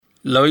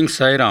Loving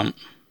Sairam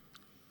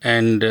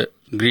and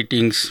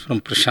greetings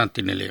from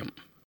Prashanti Nilayam.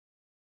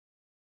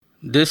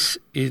 This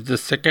is the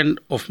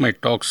second of my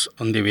talks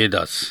on the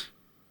Vedas.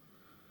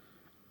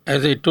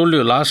 As I told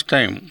you last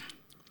time,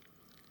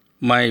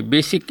 my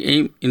basic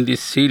aim in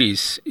this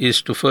series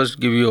is to first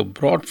give you a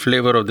broad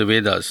flavor of the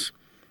Vedas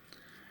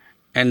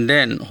and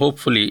then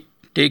hopefully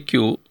take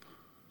you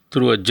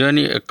through a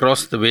journey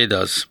across the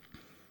Vedas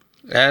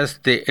as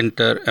they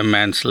enter a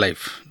man's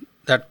life.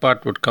 That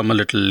part would come a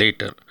little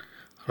later.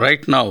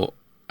 Right now,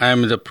 I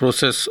am in the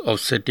process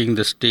of setting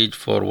the stage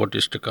for what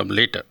is to come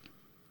later.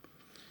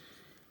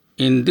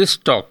 In this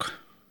talk,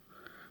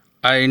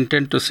 I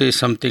intend to say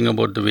something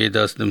about the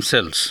Vedas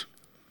themselves.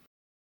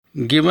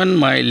 Given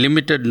my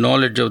limited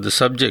knowledge of the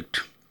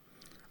subject,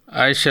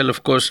 I shall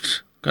of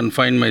course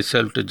confine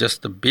myself to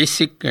just the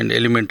basic and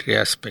elementary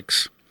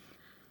aspects.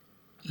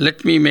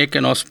 Let me make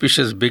an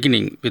auspicious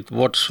beginning with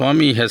what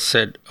Swami has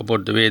said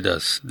about the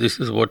Vedas. This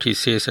is what he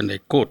says, and I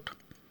quote.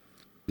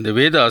 The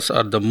Vedas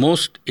are the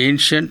most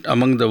ancient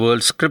among the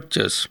world's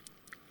scriptures.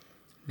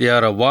 They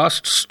are a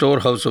vast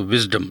storehouse of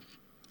wisdom.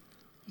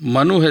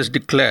 Manu has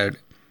declared,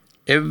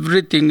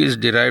 everything is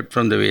derived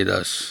from the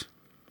Vedas.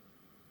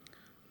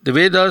 The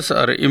Vedas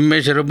are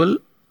immeasurable,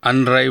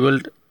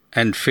 unrivaled,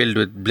 and filled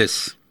with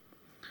bliss.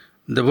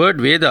 The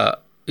word Veda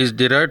is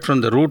derived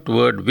from the root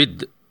word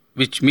vid,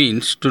 which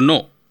means to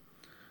know.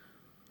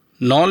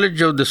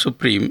 Knowledge of the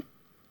Supreme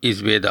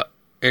is Veda.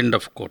 End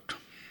of quote.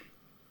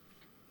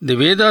 The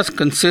Vedas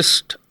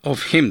consist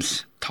of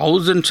hymns,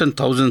 thousands and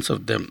thousands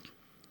of them.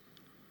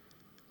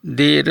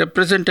 They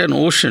represent an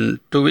ocean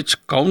to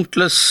which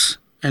countless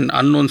and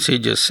unknown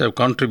sages have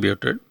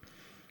contributed,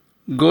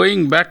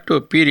 going back to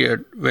a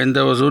period when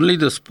there was only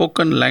the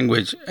spoken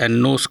language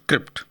and no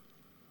script.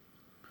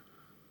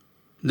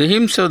 The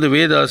hymns of the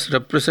Vedas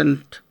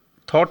represent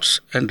thoughts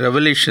and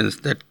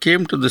revelations that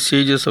came to the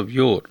sages of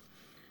yore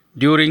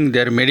during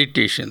their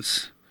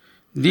meditations.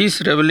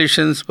 These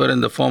revelations were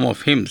in the form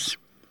of hymns,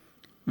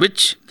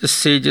 which the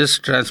sages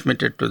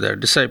transmitted to their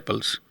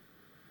disciples.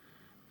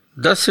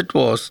 Thus it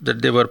was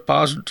that they were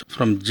passed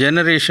from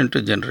generation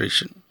to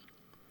generation.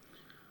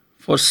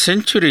 For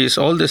centuries,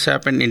 all this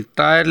happened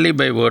entirely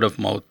by word of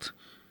mouth.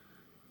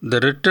 The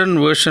written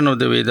version of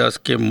the Vedas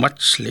came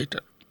much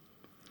later.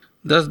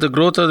 Thus, the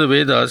growth of the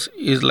Vedas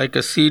is like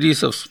a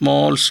series of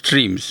small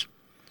streams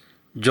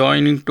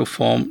joining to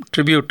form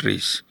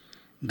tributaries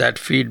that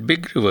feed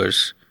big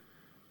rivers,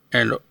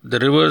 and the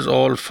rivers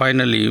all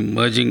finally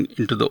merging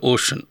into the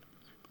ocean.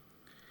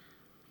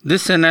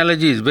 This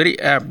analogy is very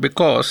apt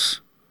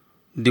because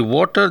the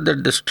water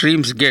that the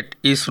streams get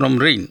is from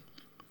rain,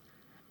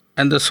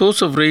 and the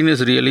source of rain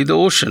is really the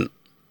ocean.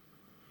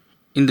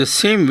 In the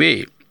same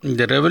way,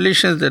 the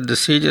revelations that the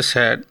sages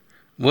had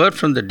were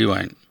from the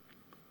divine,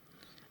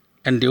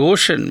 and the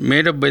ocean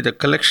made up by the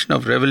collection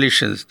of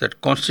revelations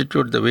that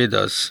constitute the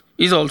Vedas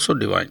is also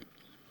divine.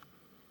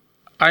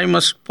 I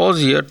must pause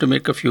here to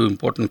make a few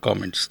important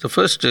comments. The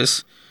first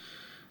is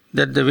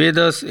that the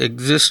Vedas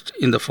exist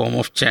in the form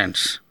of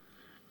chants,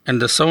 and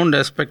the sound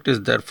aspect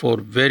is therefore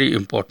very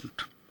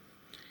important.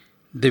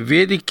 The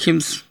Vedic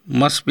hymns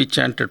must be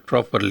chanted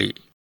properly,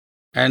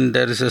 and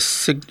there is a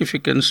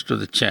significance to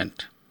the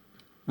chant,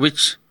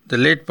 which the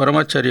late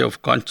Paramacharya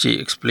of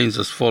Kanchi explains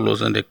as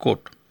follows, and I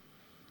quote,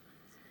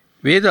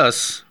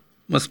 Vedas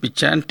must be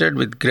chanted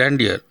with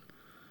grandeur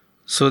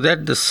so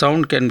that the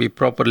sound can be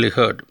properly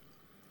heard.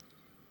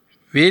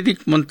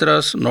 Vedic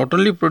mantras not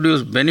only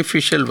produce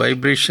beneficial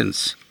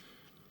vibrations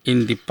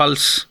in the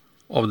pulse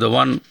of the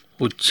one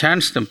who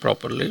chants them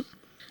properly,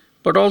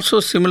 but also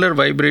similar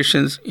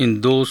vibrations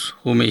in those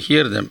who may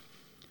hear them.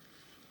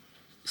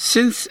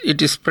 Since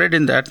it is spread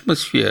in the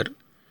atmosphere,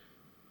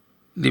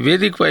 the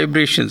Vedic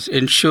vibrations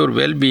ensure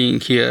well-being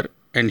here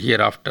and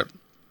hereafter.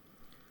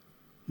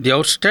 The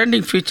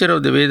outstanding feature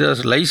of the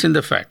Vedas lies in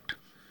the fact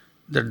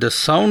that the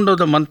sound of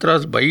the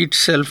mantras by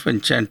itself when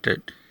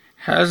chanted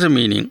has a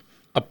meaning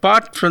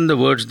apart from the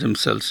words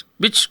themselves,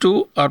 which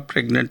too are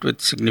pregnant with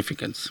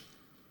significance.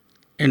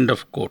 End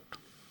of quote.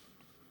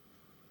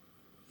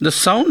 The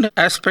sound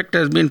aspect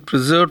has been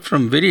preserved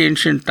from very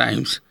ancient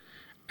times,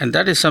 and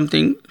that is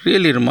something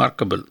really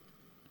remarkable.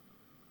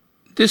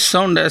 This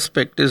sound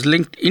aspect is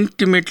linked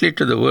intimately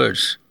to the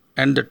words,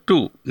 and the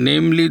two,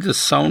 namely the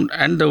sound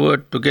and the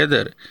word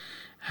together,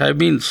 have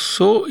been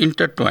so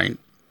intertwined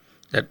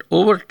that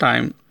over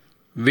time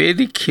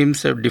Vedic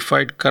hymns have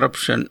defied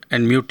corruption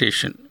and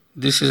mutation.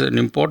 This is an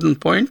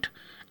important point,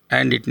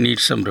 and it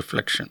needs some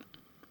reflection.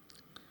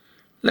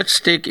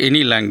 Let's take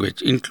any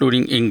language,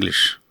 including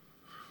English.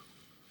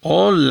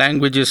 All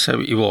languages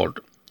have evolved.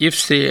 If,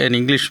 say, an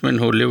Englishman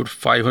who lived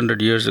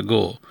 500 years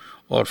ago,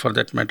 or for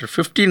that matter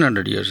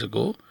 1500 years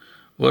ago,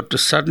 were to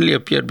suddenly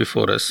appear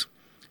before us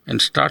and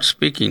start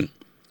speaking,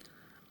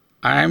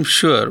 I am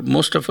sure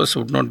most of us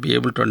would not be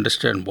able to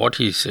understand what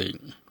he is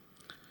saying.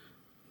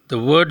 The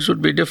words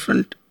would be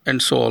different,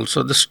 and so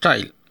also the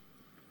style.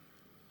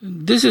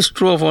 This is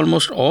true of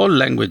almost all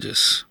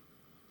languages.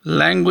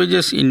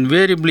 Languages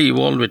invariably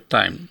evolve with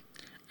time,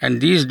 and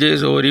these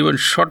days over even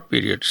short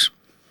periods.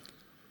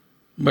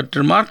 But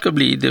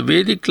remarkably, the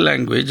Vedic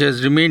language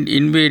has remained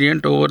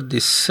invariant over the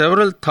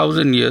several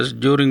thousand years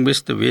during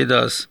which the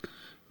Vedas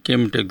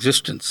came into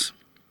existence.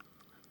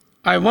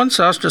 I once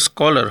asked a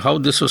scholar how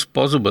this was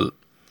possible,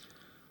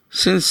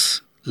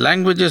 since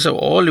languages have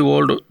all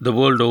evolved the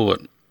world over.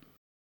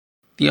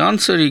 The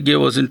answer he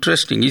gave was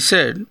interesting. He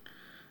said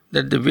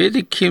that the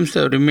Vedic hymns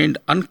have remained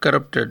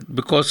uncorrupted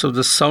because of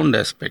the sound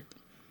aspect.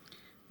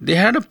 They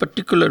had a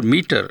particular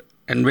meter,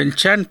 and when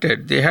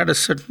chanted, they had a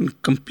certain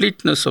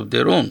completeness of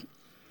their own.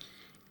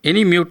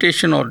 Any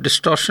mutation or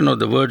distortion of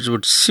the words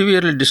would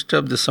severely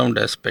disturb the sound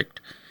aspect,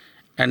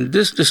 and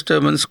this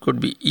disturbance could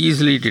be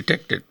easily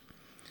detected.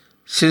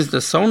 Since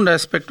the sound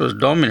aspect was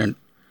dominant,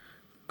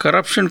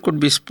 corruption could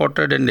be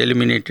spotted and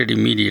eliminated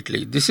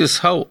immediately. This is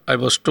how, I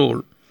was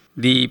told,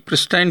 the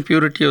pristine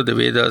purity of the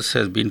Vedas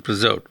has been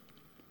preserved.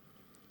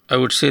 I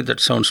would say that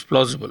sounds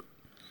plausible.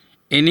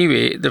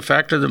 Anyway, the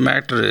fact of the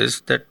matter is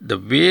that the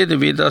way the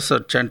Vedas are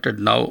chanted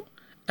now,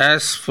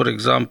 as for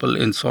example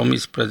in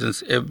Swami's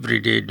presence every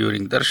day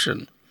during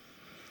darshan,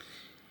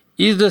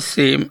 is the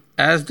same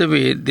as the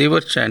way they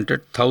were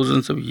chanted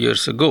thousands of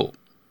years ago.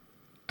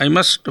 I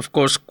must, of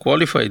course,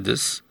 qualify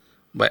this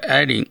by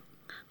adding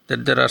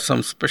that there are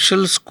some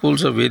special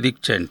schools of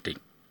Vedic chanting,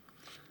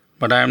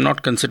 but I am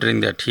not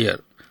considering that here.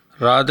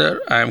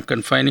 Rather, I am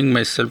confining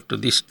myself to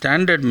the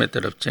standard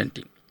method of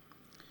chanting.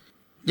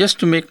 Just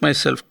to make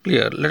myself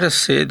clear, let us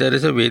say there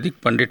is a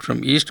Vedic Pandit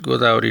from East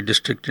Godavari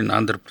district in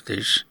Andhra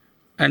Pradesh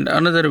and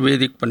another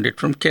Vedic Pandit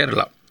from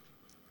Kerala.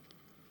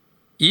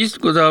 East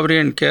Godavari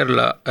and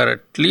Kerala are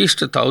at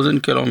least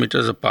 1,000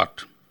 kilometers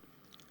apart.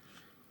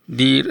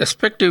 The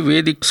respective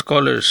Vedic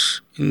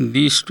scholars in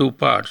these two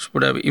parts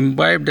would have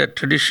imbibed their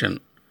tradition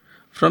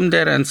from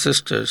their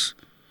ancestors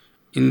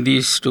in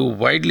these two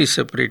widely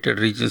separated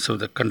regions of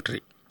the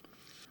country.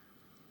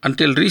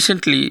 Until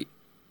recently,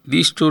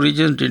 these two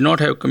regions did not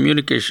have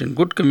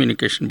good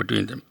communication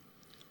between them.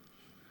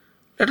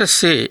 Let us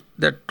say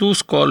that two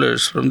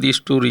scholars from these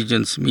two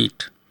regions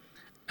meet,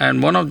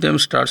 and one of them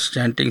starts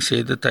chanting,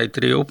 say, the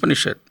Taittiriya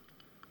Upanishad.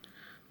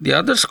 The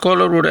other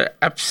scholar would have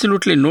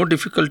absolutely no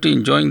difficulty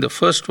in joining the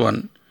first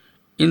one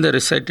in the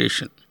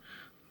recitation.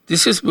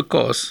 This is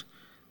because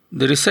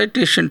the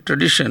recitation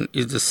tradition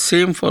is the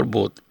same for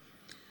both,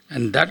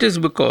 and that is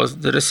because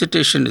the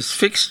recitation is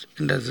fixed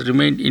and has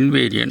remained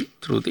invariant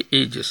through the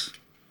ages.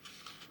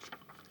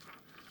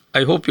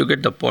 I hope you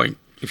get the point.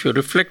 If you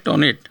reflect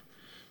on it,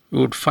 you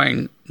would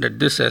find that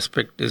this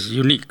aspect is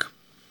unique.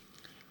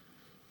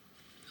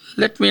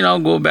 Let me now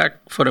go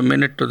back for a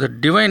minute to the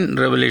divine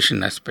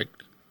revelation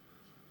aspect.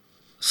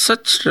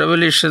 Such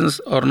revelations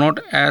are not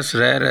as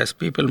rare as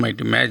people might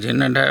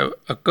imagine and have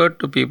occurred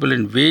to people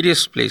in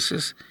various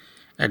places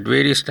at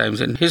various times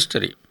in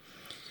history.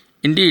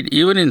 Indeed,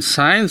 even in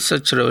science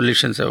such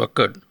revelations have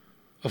occurred.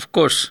 Of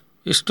course,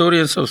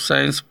 historians of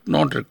science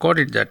not record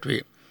it that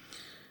way.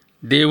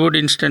 They would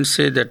instead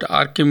say that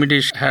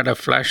Archimedes had a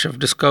flash of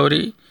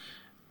discovery,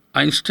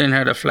 Einstein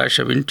had a flash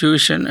of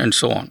intuition, and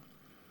so on.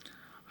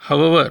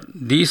 However,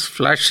 these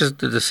flashes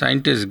that the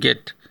scientists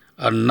get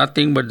are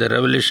nothing but the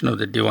revelation of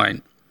the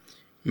divine.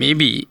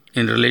 Maybe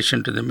in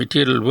relation to the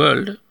material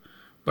world,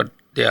 but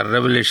they are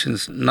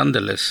revelations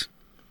nonetheless.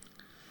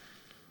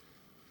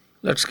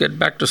 Let's get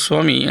back to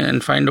Swami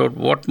and find out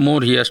what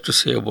more he has to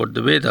say about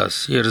the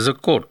Vedas. Here is a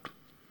quote.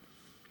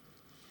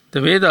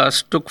 The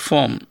Vedas took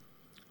form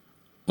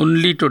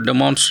only to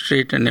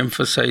demonstrate and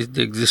emphasize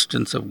the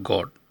existence of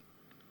God.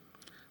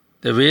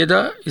 The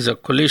Veda is a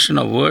collation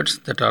of words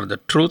that are the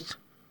truth,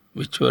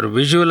 which were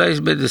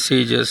visualized by the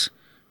sages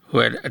who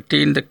had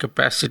attained the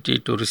capacity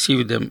to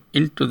receive them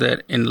into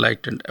their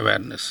enlightened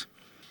awareness.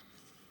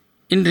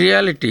 In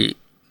reality,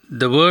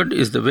 the Word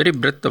is the very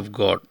breath of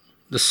God,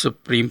 the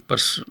Supreme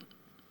Person.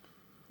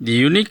 The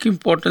unique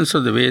importance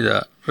of the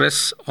Veda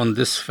rests on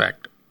this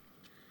fact.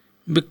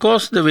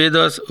 Because the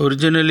Vedas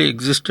originally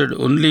existed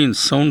only in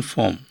sound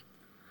form,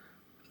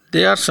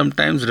 they are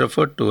sometimes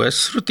referred to as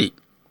Shruti.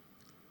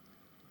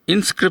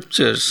 In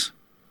scriptures,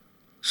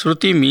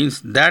 Shruti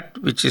means that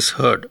which is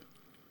heard.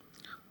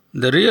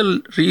 The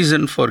real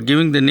reason for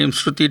giving the name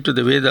Shruti to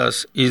the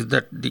Vedas is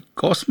that the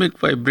cosmic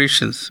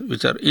vibrations,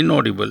 which are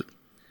inaudible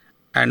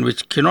and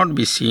which cannot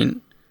be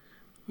seen,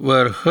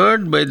 were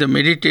heard by the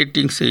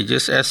meditating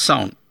sages as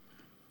sound.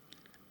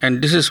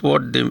 And this is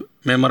what they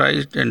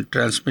memorized and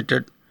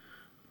transmitted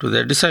to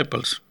their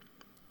disciples.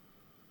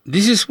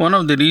 This is one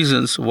of the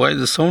reasons why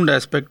the sound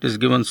aspect is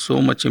given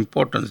so much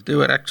importance. They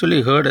were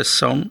actually heard as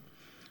sound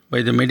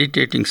by the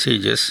meditating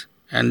sages,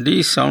 and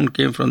these sound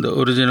came from the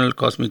original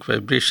cosmic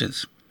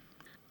vibrations.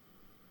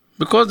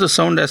 Because the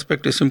sound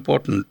aspect is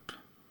important,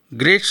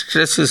 great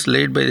stress is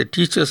laid by the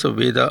teachers of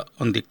Veda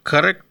on the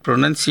correct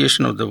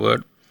pronunciation of the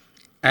word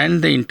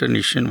and the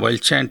intonation while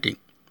chanting.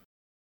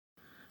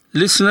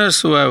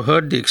 Listeners who have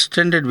heard the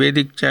extended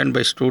Vedic chant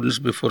by students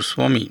before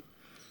Swami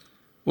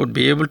would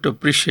be able to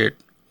appreciate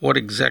what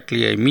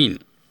exactly I mean.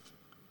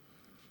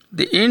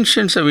 The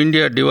ancients of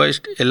India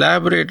devised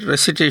elaborate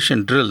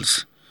recitation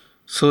drills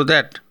so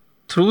that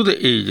through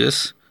the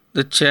ages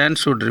the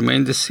chants would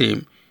remain the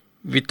same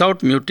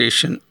without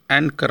mutation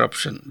and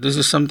corruption. This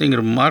is something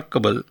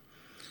remarkable,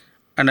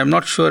 and I'm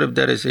not sure if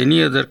there is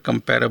any other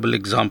comparable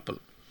example.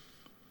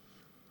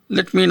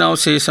 Let me now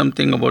say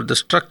something about the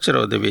structure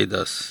of the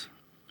Vedas.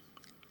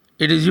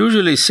 It is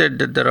usually said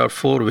that there are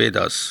 4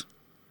 Vedas.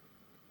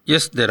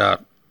 Yes, there are.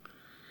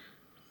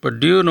 But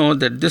do you know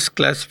that this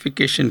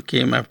classification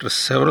came after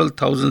several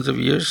thousands of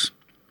years?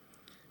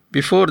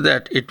 Before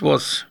that, it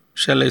was,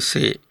 shall I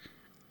say,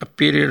 a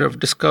period of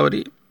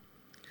discovery.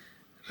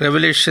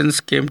 Revelations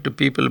came to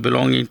people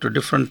belonging to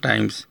different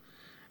times,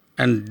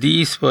 and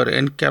these were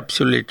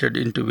encapsulated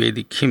into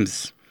Vedic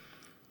hymns.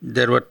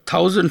 There were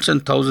thousands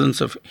and thousands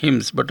of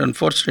hymns, but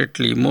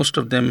unfortunately, most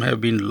of them have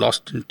been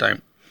lost in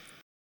time.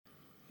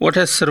 What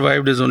has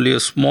survived is only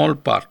a small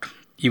part.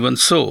 Even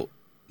so,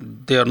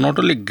 they are not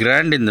only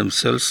grand in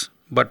themselves,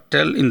 but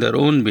tell in their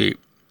own way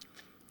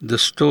the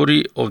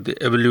story of the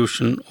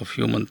evolution of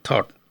human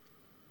thought.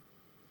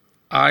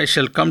 I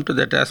shall come to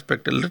that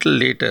aspect a little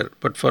later,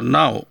 but for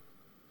now,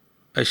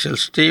 I shall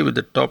stay with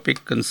the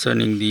topic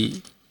concerning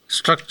the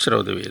structure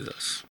of the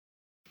Vedas.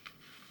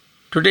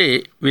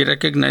 Today, we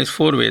recognize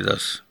 4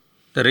 Vedas: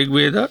 the Rig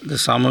Veda, the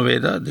Sama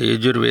Veda, the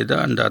Yajur Veda,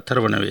 and the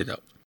Atharvana Veda.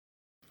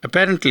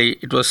 Apparently,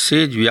 it was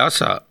sage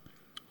Vyasa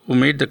who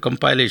made the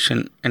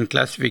compilation and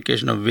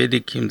classification of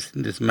Vedic hymns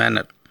in this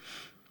manner.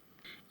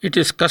 It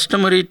is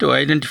customary to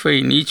identify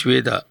in each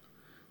Veda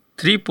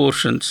 3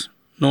 portions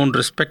known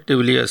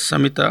respectively as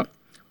Samhita,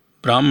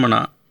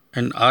 Brahmana,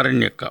 and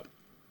Aranyaka.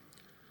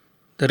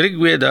 The Rig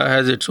Veda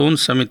has its own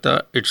Samhita,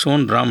 its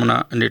own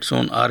Brahmana, and its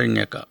own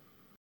Aranyaka.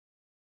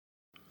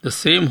 The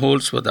same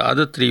holds for the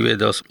other 3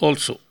 Vedas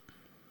also.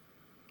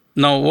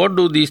 Now, what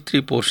do these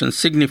 3 portions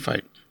signify?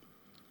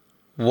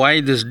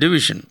 Why this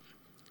division?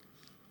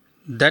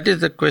 That is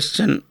the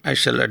question I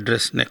shall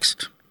address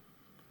next.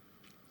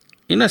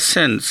 In a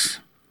sense,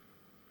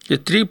 the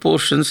 3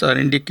 portions are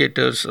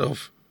indicators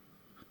of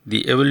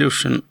the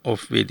evolution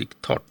of Vedic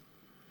thought.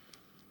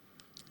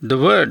 The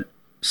word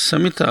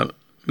Samhita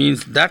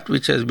means that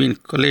which has been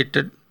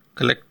collected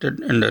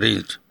and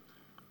arranged.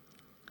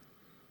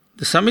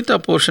 The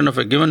Samhita portion of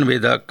a given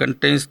Veda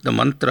contains the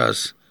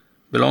mantras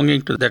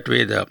belonging to that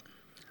Veda,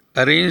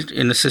 arranged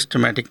in a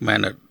systematic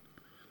manner.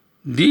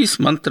 These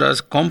mantras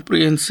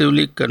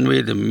comprehensively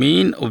convey the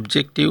main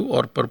objective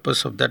or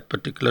purpose of that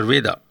particular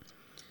Veda.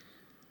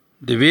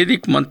 The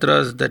Vedic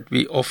mantras that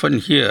we often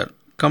hear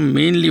come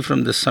mainly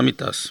from the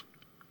Samhitas.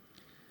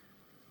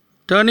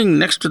 Turning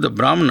next to the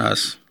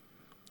Brahmanas,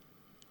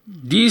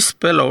 these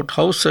spell out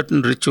how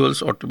certain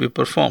rituals ought to be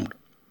performed.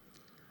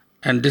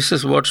 And this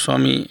is what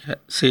Swami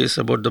says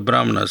about the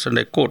Brahmanas, and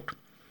I quote,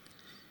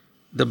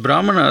 "The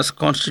Brahmanas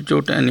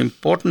constitute an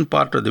important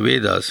part of the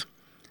Vedas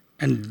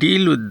and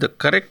deal with the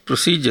correct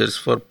procedures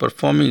for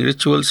performing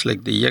rituals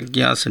like the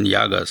yajnas and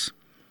yagas.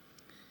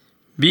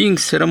 Being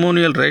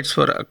ceremonial rites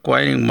for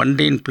acquiring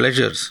mundane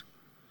pleasures,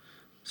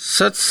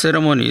 such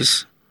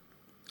ceremonies,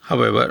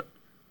 however,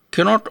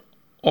 cannot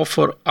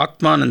offer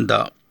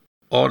Atmananda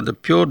or the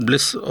pure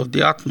bliss of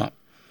the Atma.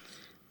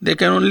 They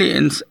can only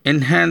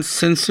enhance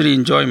sensory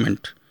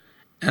enjoyment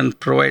and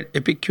provide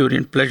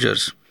Epicurean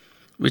pleasures,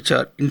 which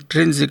are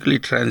intrinsically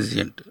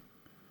transient.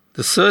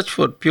 The search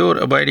for pure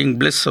abiding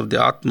bliss of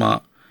the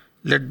Atma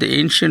led the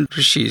ancient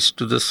rishis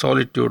to the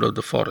solitude of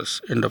the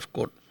forest." End of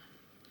quote.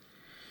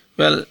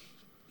 Well,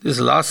 this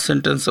last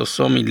sentence of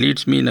Swami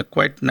leads me in a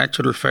quite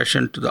natural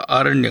fashion to the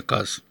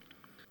Aranyakas.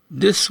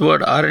 This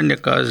word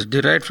Aranyaka is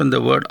derived from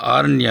the word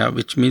Aranya,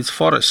 which means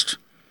forest.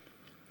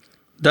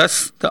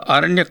 Thus, the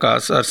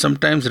Aranyakas are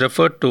sometimes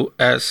referred to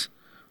as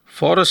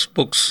forest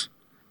books,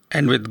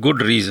 and with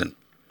good reason.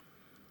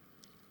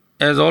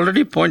 As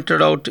already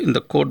pointed out in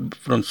the quote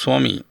from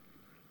Swami,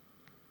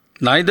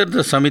 neither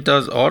the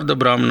Samhitas or the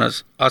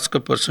Brahmanas ask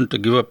a person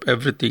to give up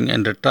everything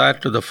and retire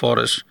to the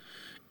forest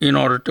in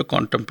order to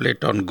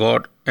contemplate on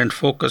God and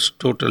focus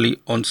totally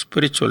on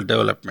spiritual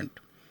development.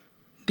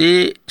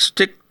 They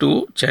stick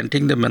to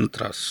chanting the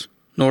mantras.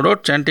 No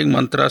doubt chanting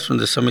mantras from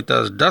the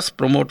Samhitas does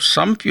promote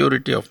some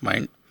purity of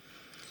mind,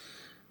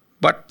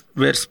 but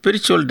where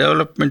spiritual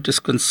development is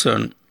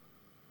concerned,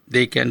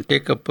 they can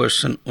take a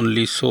person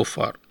only so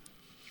far.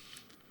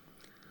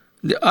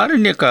 The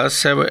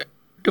Aranyakas have a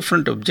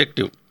different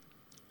objective.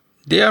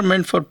 They are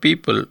meant for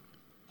people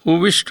who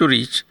wish to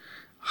reach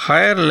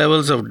higher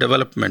levels of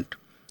development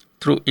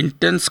through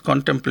intense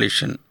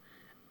contemplation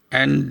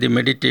and the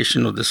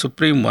meditation of the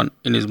Supreme One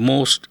in his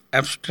most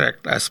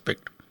abstract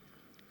aspect.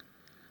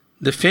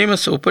 The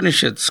famous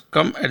Upanishads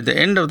come at the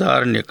end of the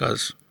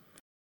Aranyakas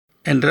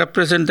and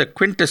represent the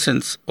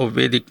quintessence of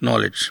Vedic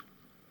knowledge.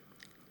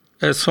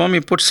 As Swami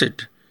puts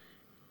it,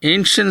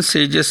 ancient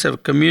sages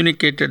have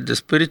communicated the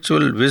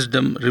spiritual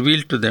wisdom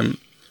revealed to them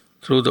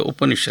through the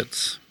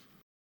Upanishads.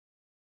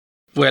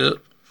 Well,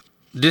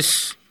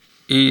 this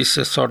is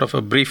a sort of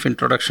a brief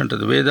introduction to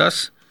the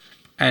Vedas,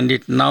 and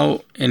it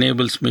now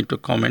enables me to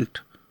comment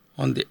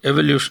on the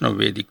evolution of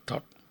Vedic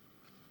thought.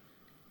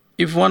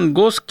 If one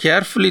goes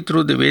carefully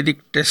through the Vedic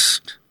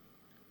text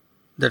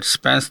that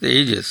spans the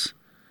ages,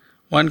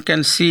 one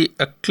can see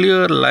a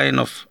clear line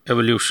of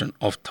evolution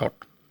of thought.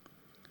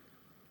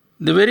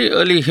 The very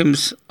early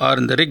hymns are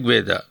in the Rig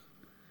Veda,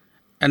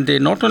 and they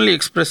not only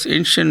express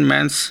ancient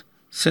man's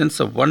sense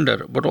of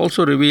wonder, but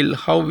also reveal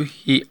how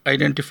he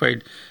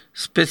identified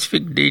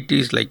specific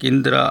deities like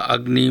Indra,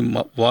 Agni,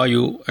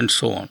 Vayu, and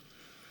so on,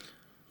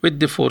 with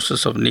the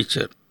forces of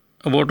nature.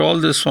 About all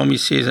this, Swami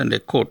says, and I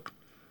quote,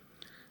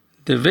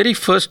 "The very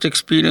first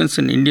experience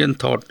in Indian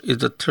thought is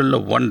the thrill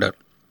of wonder.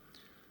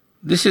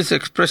 This is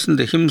expressed in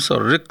the hymns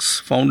or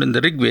rigs found in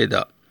the Rig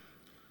Veda.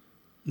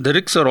 The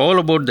rigs are all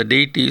about the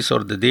deities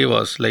or the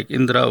devas like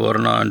Indra,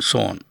 Varuna, and so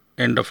on."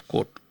 End of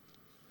quote.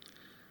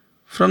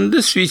 From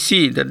this we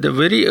see that the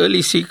very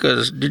early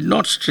seekers did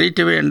not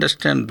straightaway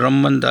understand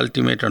Brahman, the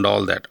ultimate, and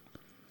all that.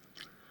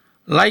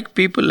 Like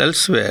people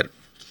elsewhere,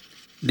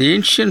 the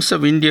ancients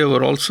of India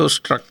were also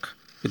struck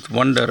with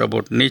wonder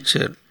about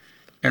nature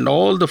and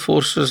all the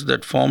forces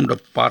that formed a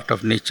part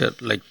of nature,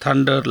 like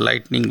thunder,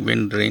 lightning,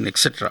 wind, rain,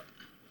 etc.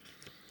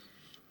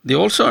 They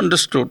also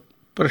understood,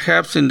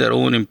 perhaps in their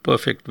own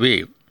imperfect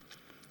way,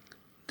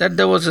 that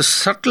there was a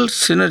subtle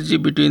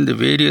synergy between the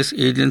various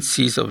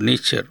agencies of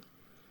nature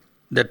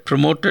that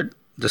promoted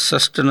the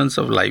sustenance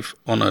of life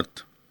on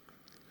earth.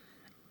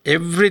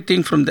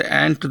 Everything from the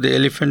ant to the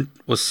elephant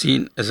was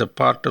seen as a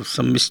part of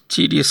some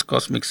mysterious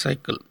cosmic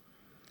cycle.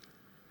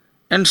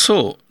 And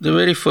so, the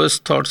very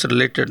first thoughts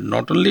related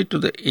not only to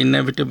the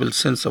inevitable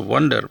sense of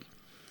wonder,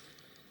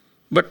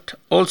 but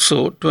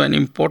also to an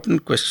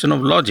important question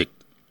of logic.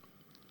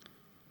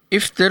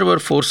 If there were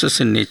forces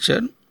in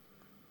nature,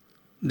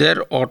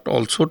 there ought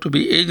also to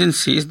be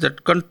agencies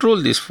that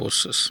control these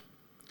forces.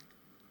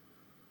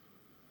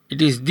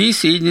 It is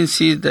these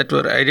agencies that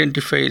were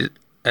identified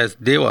as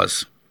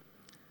devas,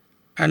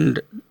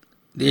 and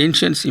the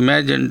ancients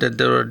imagined that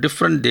there were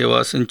different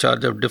devas in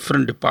charge of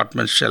different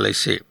departments, shall I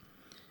say.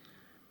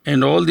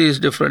 And all these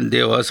different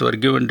devas were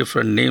given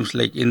different names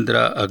like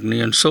Indra,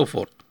 Agni, and so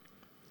forth.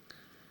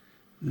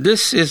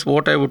 This is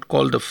what I would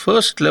call the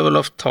first level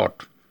of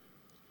thought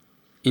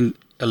in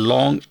a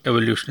long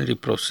evolutionary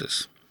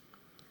process.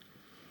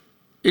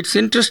 It's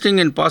interesting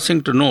in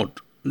passing to note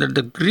that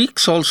the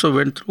Greeks also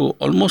went through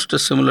almost a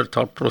similar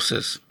thought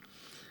process.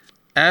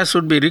 As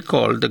would be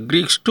recalled, the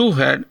Greeks too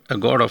had a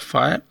god of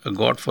fire, a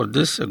god for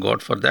this, a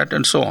god for that,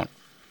 and so on.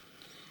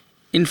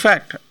 In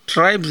fact,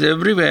 tribes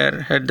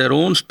everywhere had their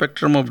own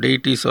spectrum of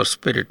deities or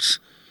spirits,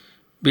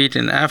 be it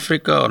in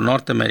Africa or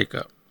North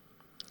America.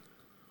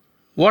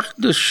 What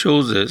this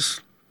shows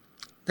is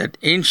that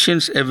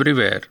ancients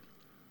everywhere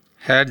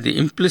had the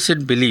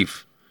implicit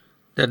belief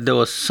that there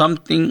was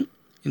something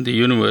in the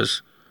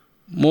universe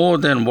more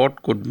than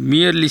what could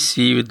merely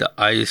see with the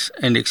eyes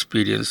and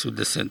experience with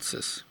the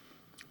senses.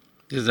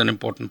 This is an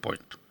important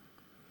point.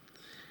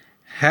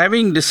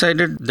 Having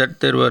decided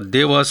that there were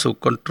devas who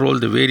controlled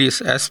the various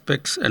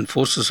aspects and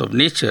forces of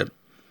nature,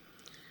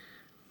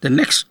 the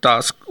next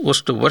task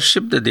was to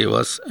worship the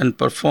devas and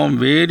perform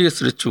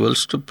various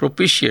rituals to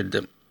propitiate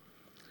them.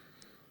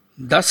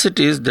 Thus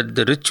it is that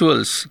the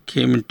rituals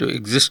came into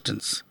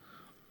existence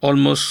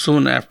almost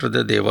soon after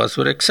the devas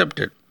were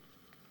accepted.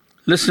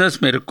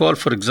 Listeners may recall,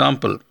 for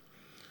example,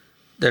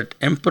 that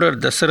Emperor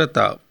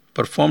Dasaratha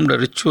performed a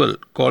ritual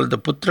called the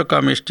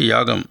Putrakameshti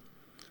Yagam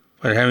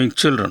for having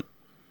children.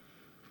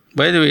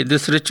 By the way,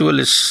 this ritual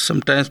is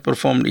sometimes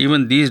performed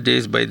even these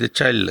days by the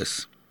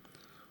childless.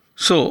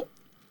 So,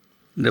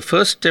 the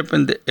first step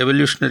in the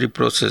evolutionary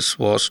process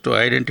was to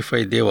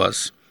identify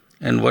devas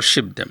and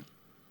worship them.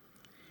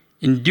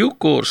 In due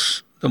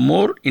course, the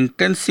more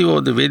intensive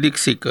of the Vedic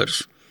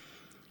seekers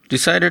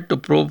decided to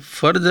probe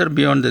further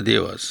beyond the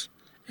devas,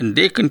 and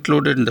they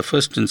concluded in the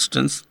first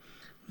instance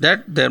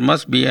that there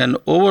must be an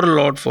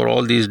overlord for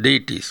all these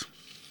deities.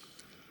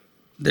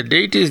 The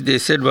deities, they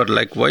said, were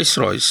like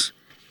viceroys,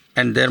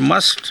 and there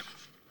must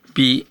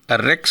be a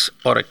rex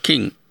or a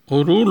king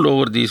who ruled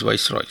over these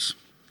viceroys.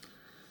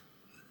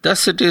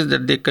 Thus it is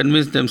that they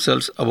convinced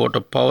themselves about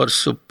a power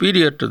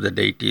superior to the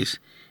deities,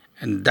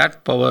 and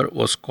that power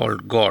was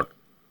called God.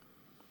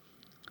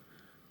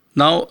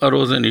 Now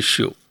arose an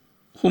issue: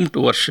 whom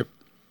to worship?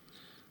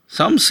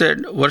 Some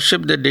said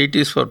worship the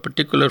deities for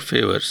particular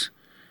favors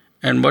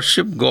and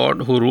worship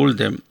God who ruled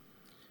them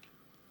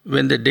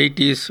when the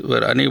deities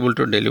were unable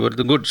to deliver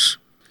the goods.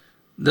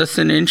 Thus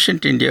in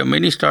ancient India,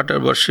 many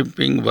started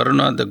worshipping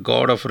Varuna, the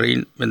god of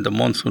rain, when the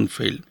monsoon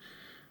failed,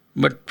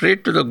 but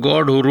prayed to the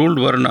god who ruled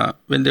Varuna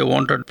when they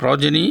wanted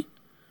progeny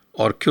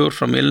or cure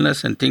from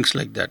illness and things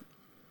like that.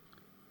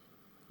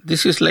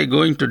 This is like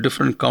going to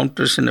different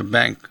counters in a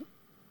bank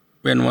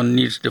when one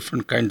needs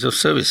different kinds of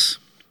service.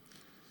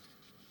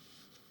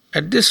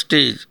 At this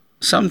stage,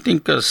 some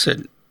thinkers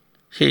said,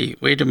 "Hey,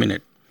 wait a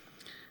minute.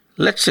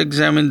 Let's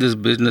examine this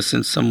business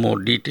in some more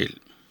detail."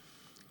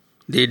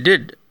 They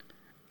did,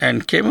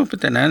 and came up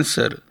with an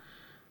answer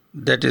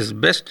that is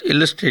best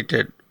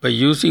illustrated by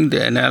using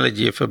the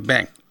analogy of a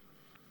bank.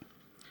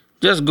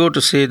 Just go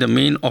to, say, the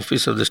main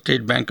office of the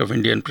State Bank of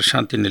India in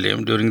Prashanti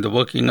Nilayam during the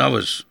working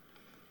hours.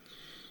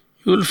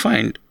 You will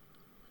find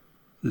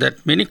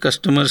that many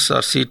customers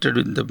are seated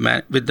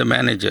with the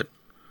manager.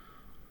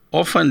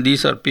 Often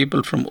these are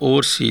people from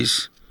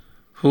overseas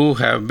who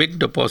have big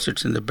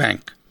deposits in the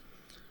bank.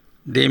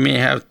 They may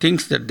have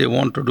things that they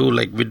want to do,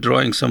 like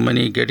withdrawing some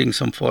money, getting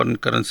some foreign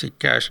currency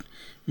cash,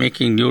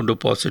 making new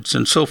deposits,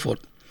 and so forth.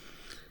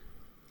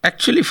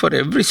 Actually, for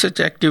every such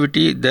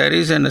activity, there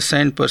is an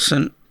assigned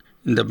person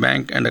in the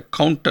bank and a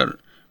counter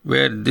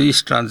where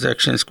these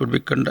transactions could be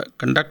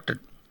conducted.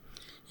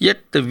 Yet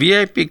the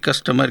VIP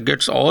customer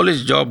gets all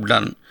his job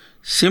done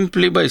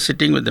simply by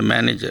sitting with the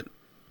manager.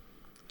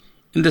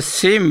 In the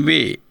same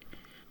way,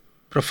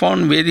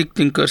 profound Vedic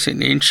thinkers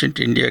in ancient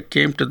India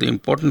came to the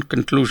important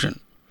conclusion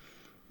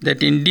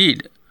that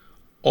indeed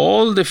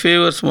all the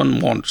favors one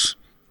wants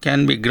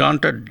can be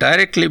granted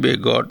directly by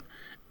God,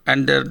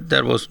 and that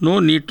there was no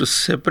need to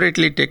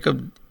separately take up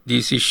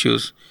these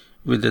issues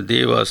with the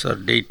devas or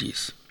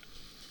deities.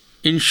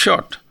 In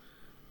short,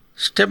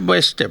 step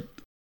by step,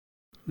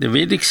 the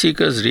Vedic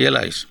seekers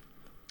realized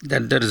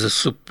that there is a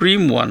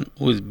supreme one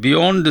who is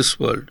beyond this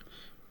world,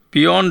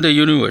 beyond the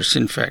universe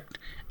in fact,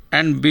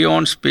 and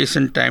beyond space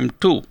and time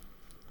too.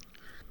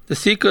 The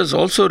seekers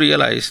also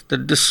realized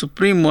that this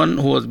supreme one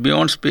who was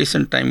beyond space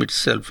and time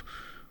itself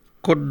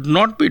could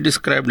not be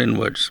described in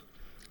words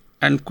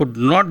and could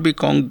not be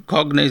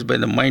cognized by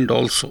the mind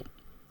also.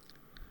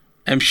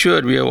 I am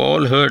sure we have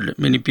all heard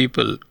many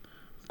people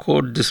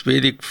quote this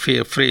Vedic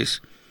phrase,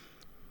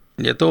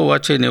 Yato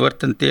vache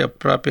nivartante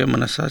aprapya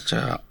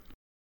manasacha.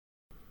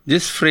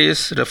 This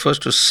phrase refers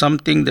to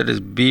something that is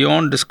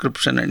beyond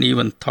description and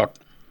even thought.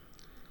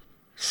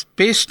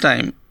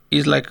 Space-time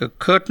is like a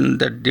curtain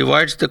that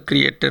divides the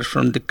creator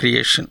from the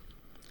creation.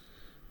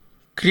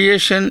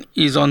 Creation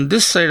is on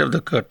this side of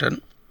the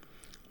curtain,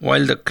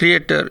 while the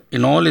creator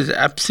in all his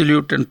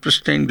absolute and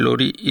pristine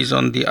glory is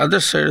on the other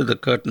side of the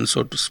curtain,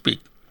 so to speak.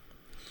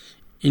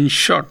 In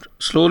short,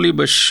 slowly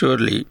but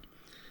surely,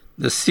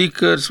 the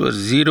seekers were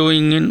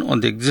zeroing in on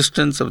the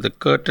existence of the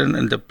curtain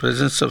and the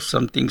presence of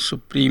something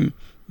supreme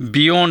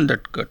beyond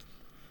that curtain.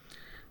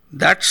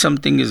 That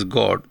something is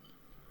God,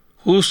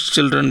 whose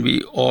children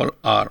we all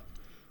are,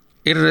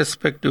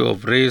 irrespective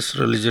of race,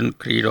 religion,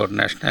 creed, or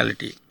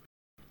nationality.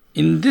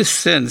 In this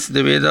sense,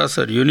 the Vedas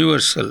are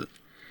universal,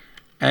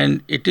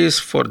 and it is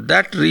for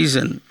that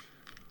reason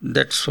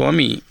that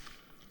Swami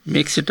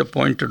makes it a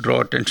point to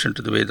draw attention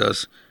to the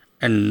Vedas,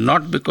 and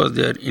not because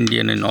they are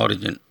Indian in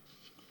origin.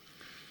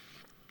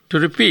 To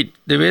repeat,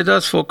 the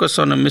Vedas focus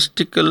on a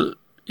mystical,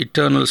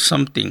 eternal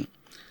something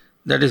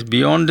that is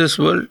beyond this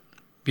world,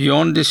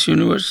 beyond this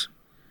universe,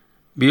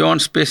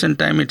 beyond space and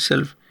time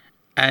itself,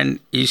 and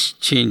is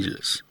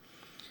changeless.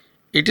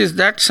 It is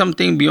that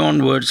something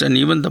beyond words and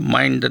even the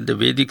mind that the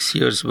Vedic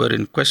seers were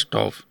in quest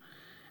of,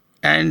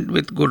 and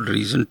with good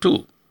reason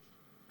too.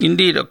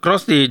 Indeed,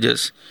 across the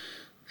ages,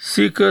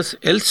 seekers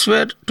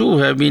elsewhere too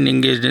have been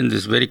engaged in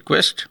this very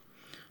quest,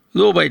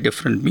 though by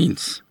different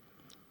means.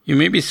 You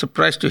may be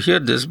surprised to hear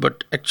this,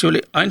 but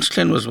actually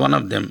Einstein was one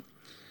of them,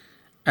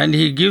 and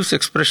he gives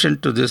expression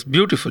to this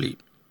beautifully.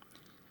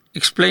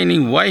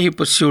 Explaining why he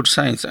pursued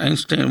science,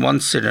 Einstein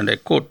once said, and I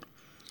quote,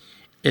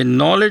 "A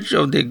knowledge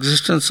of the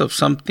existence of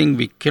something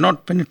we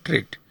cannot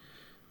penetrate,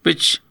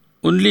 which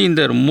only in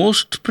their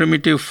most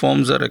primitive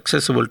forms are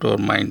accessible to our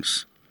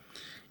minds.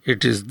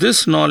 It is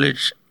this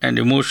knowledge and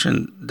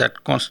emotion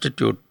that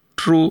constitute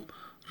true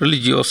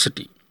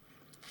religiosity.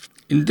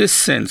 In this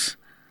sense,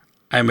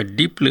 I am a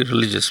deeply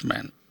religious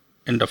man."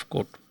 End of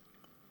quote.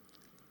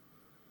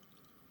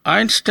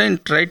 Einstein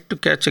tried to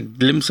catch a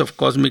glimpse of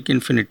cosmic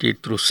infinity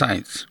through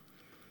science,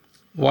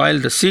 while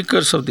the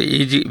seekers of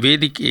the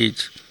Vedic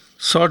age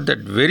sought that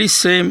very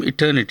same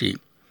eternity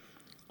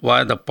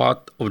via the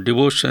path of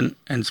devotion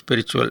and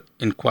spiritual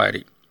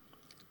inquiry.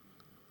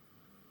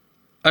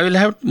 I will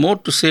have more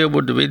to say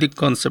about the Vedic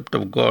concept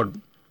of God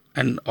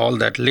and all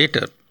that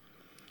later,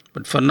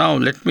 but for now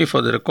let me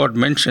for the record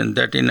mention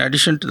that in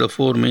addition to the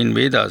 4 main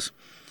Vedas,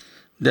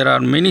 there are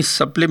many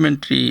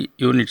supplementary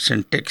units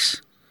and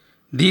texts.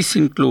 These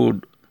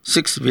include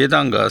 6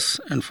 Vedangas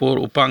and 4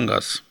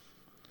 Upangas.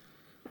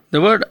 The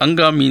word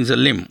Anga means a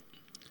limb.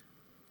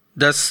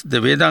 Thus,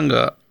 the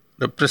Vedanga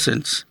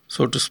represents,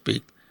 so to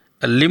speak,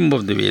 a limb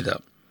of the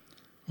Veda,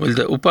 while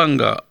the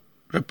Upanga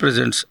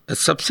represents a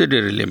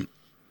subsidiary limb.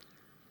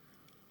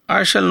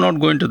 I shall not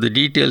go into the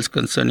details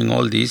concerning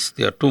all these,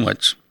 they are too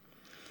much.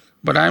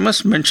 But I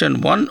must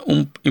mention one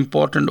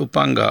important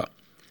Upanga,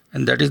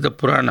 and that is the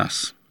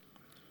Puranas.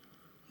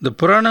 The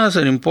Puranas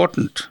are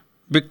important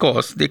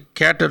because they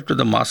cater to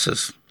the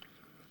masses.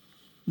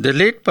 The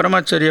late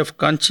Paramacharya of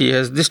Kanchi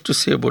has this to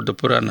say about the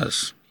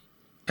Puranas.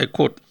 I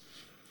quote,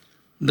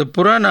 "The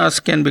Puranas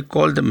can be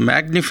called the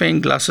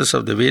magnifying glasses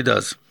of the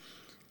Vedas,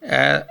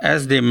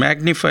 as they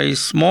magnify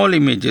small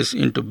images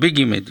into big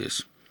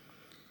images.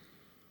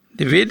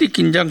 The Vedic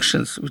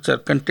injunctions, which are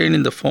contained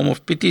in the form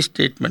of pithy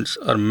statements,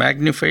 are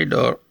magnified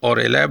or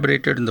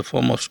elaborated in the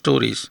form of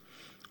stories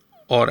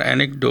or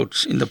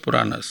anecdotes in the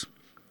Puranas."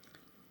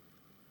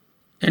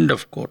 End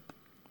of quote.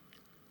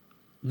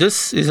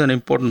 This is an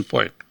important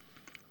point.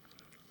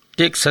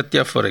 Take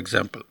Satya, for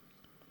example.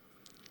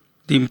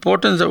 The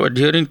importance of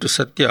adhering to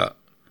Satya,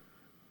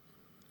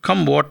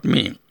 come what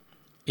may,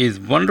 is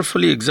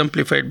wonderfully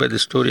exemplified by the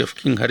story of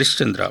King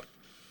Harishchandra.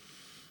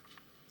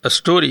 a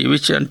story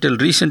which until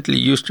recently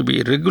used to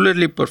be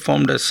regularly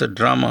performed as a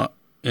drama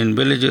in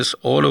villages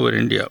all over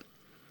India.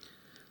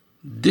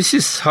 This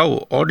is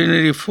how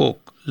ordinary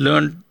folk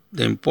learned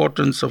the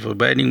importance of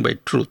abiding by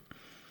truth.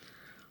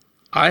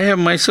 I have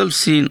myself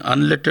seen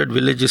unlettered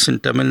villages in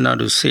Tamil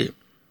Nadu say,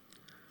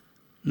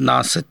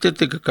 "Na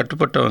satyathukku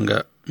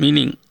kattupattavanga,"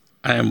 meaning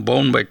I am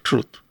bound by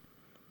truth.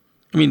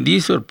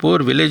 These were poor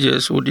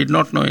villagers who did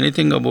not know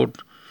anything about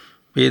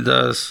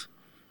Vedas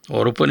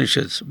or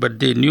Upanishads, but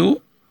they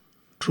knew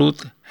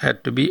truth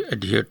had to be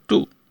adhered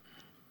to.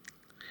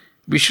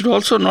 We should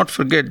also not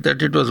forget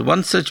that it was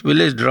one such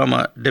village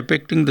drama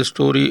depicting the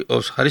story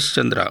of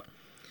Harishchandra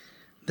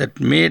that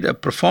made a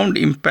profound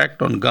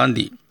impact on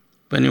Gandhi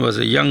when he was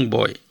a young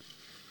boy,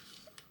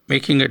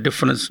 making a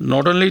difference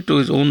not only to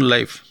his own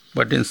life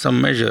but in some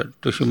measure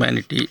to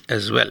humanity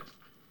as well.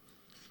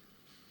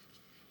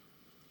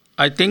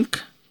 I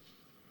think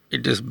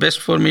it is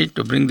best for me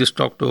to bring this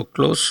talk to a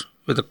close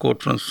with a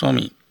quote from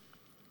Swami.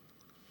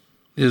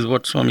 This is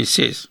what Swami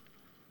says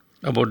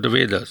about the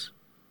Vedas.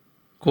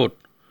 Quote,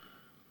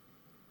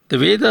 "The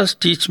Vedas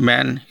teach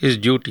man his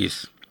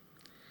duties.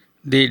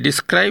 They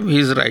describe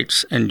his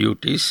rights and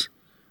duties,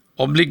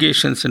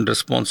 obligations and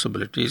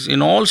responsibilities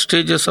in all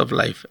stages of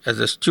life as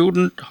a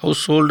student,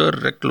 householder,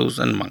 recluse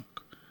and monk.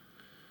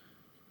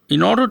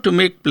 In order to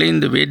make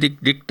plain the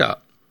Vedic dicta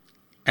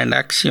and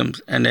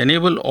axioms and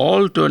enable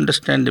all to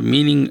understand the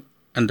meaning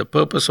and the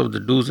purpose of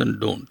the do's and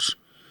don'ts,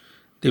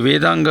 the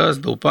Vedangas,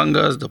 the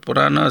Upangas, the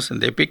Puranas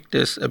and the epic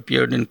texts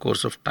appeared in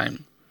course of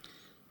time.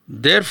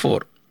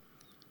 Therefore,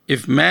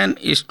 if man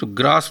is to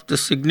grasp the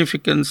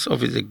significance of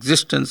his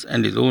existence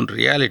and his own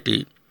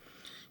reality,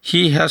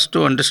 he has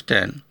to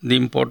understand the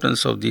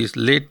importance of these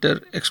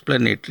later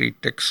explanatory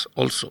texts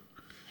also."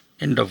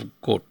 End of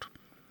quote.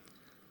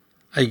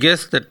 I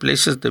guess that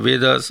places the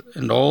Vedas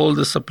and all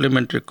the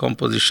supplementary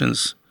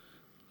compositions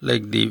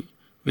like the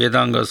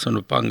Vedangas and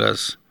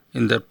Upangas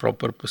in their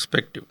proper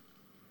perspective.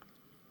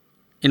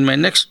 In my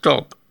next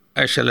talk,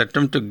 I shall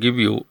attempt to give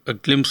you a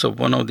glimpse of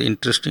one of the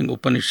interesting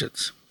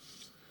Upanishads.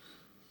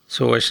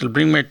 So I shall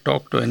bring my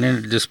talk to an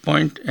end at this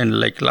point, and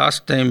like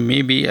last time,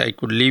 maybe I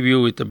could leave you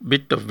with a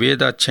bit of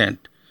Veda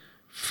chant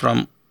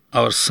from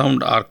our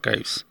sound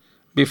archives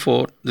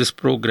before this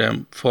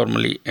program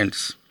formally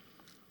ends.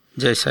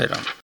 Jai Sai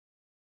Ram.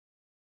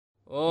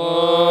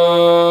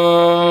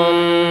 Om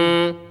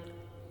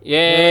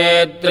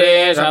ye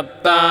tre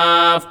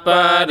saptah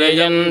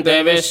paryanti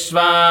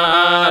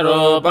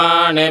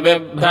vishwarupani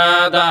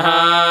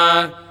bibhrataha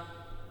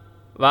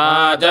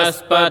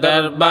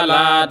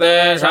vajaspatirbhalate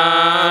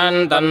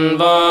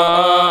shantanvo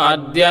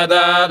adya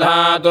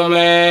dadhatu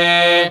me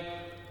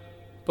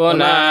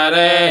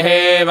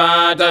punarehi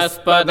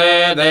vajaspate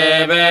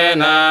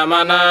devena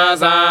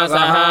manasa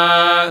saha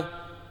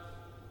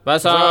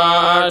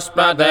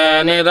vasospate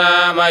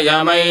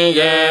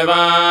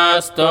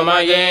niramayamayevastu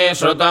maye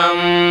shrutam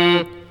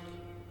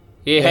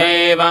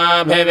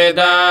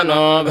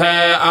ihevabhividano bhe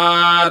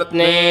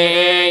artne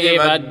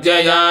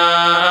yivajjaya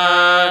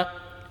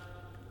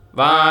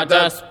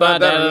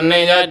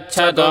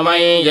vajaspatiर्नियच्छतु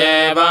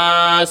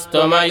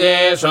मय्येवास्तु मये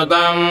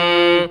श्रुतम्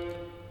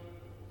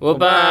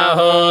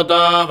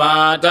उपाहूतो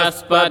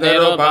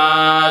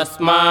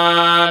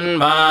वाचस्पतिरुपास्मान्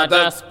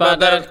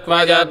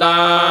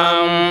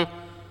वाचस्पतिर्क्वजताम्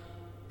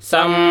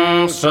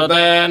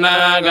संश्रुतेन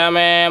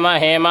गमे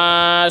महिमा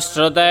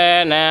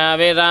श्रुतेन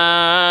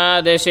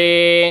विरादिशि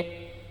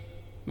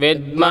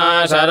विद्मा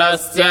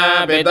शरस्य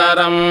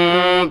पितरम्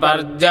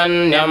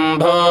पर्जन्यम्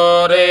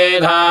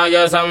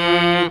भूरिधायसम्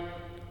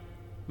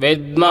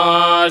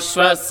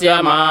विद्मोऽश्वस्य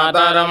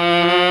मातरम्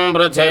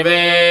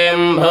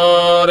पृथिवीम्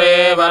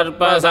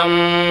भूरिवर्पसम्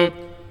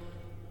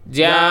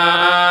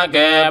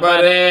ज्याके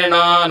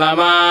परेणो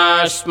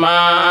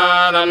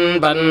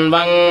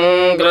नमाश्मानन्तन्वम्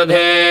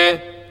गृधे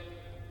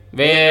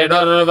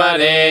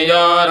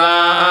वेडुर्वरेयो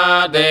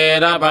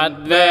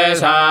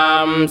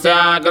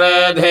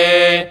रातेरपद्वेषांस्यागृधे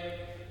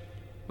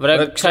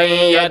वृक्षं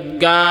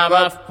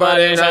यद्गावः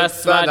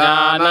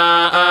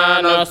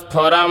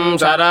परिषस्वजानानुस्फुरम्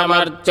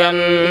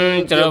शरमर्चन्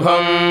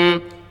चृभुम्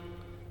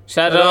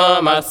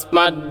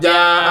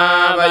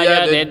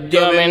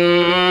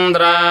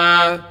शरोमस्मज्जावयदिद्युमिन्द्र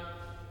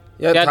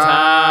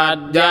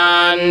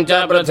यथाद्याम् च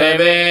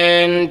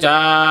पृथिवीम्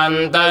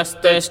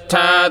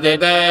चान्तस्तिष्ठति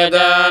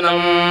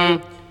तेजनम्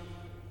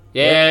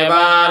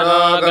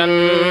एवारोगम्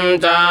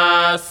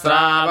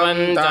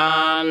चास्रावम्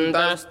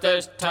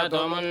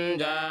चान्तस्तिष्ठतु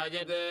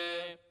मुञ्जायते।